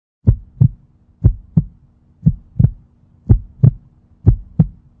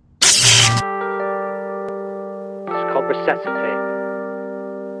Resuscitate.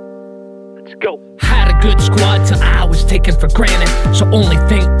 Let's go. Had a good squad till I was taken for granted, so only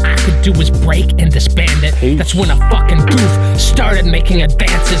thing I could do was break and disband it. That's when a fucking goof started making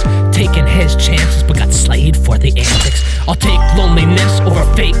advances, taking his chances but got slayed for the antics. I'll take loneliness over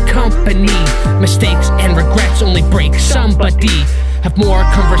fake company. Mistakes and regrets only break somebody. Have more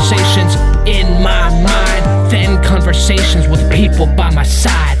conversations in my mind than conversations with people by my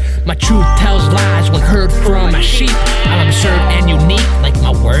side. My truth tells lies when heard from a sheep. I'm absurd and unique like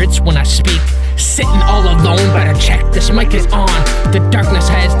my words when I speak. Sitting all alone, better check this mic is on. The darkness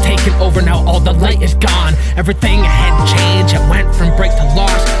has taken over, now all the light is gone. Everything had changed, it went from break to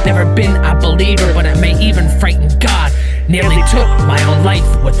loss. Never been a believer, but it may even frighten God. Nearly took my own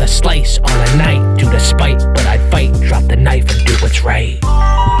life with a slice on a night due to spite, but I'd fight, drop the knife and do what's right.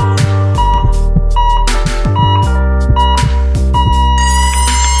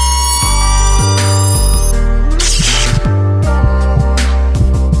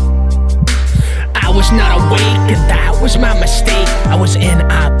 Not awake, and that was my mistake. I was in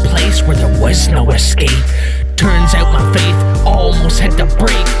a place where there was no escape. Turns out my faith almost had to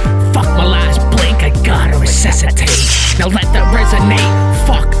break. Fuck my last blink, I gotta resuscitate. Now let that resonate.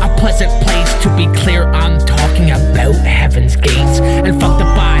 Fuck a pleasant place. To be clear, I'm talking about heaven's gates. And fuck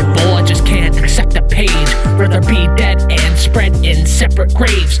the Bible, I just can't accept the page. Rather be dead and spread in separate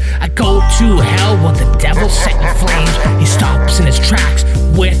graves. I go to hell while the devil's set in flames. He stops in his tracks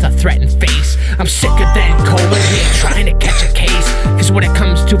with a threatened face. I'm sicker than COVID here trying to catch a case. Cause when it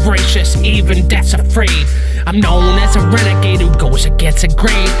comes to Veracious, even death's afraid. I'm known as a renegade who goes against the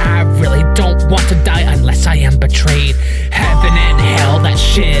grain. I really don't want to die unless I am betrayed. Heaven and hell, that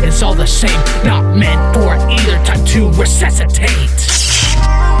shit is all the same. Not meant for either time to resuscitate.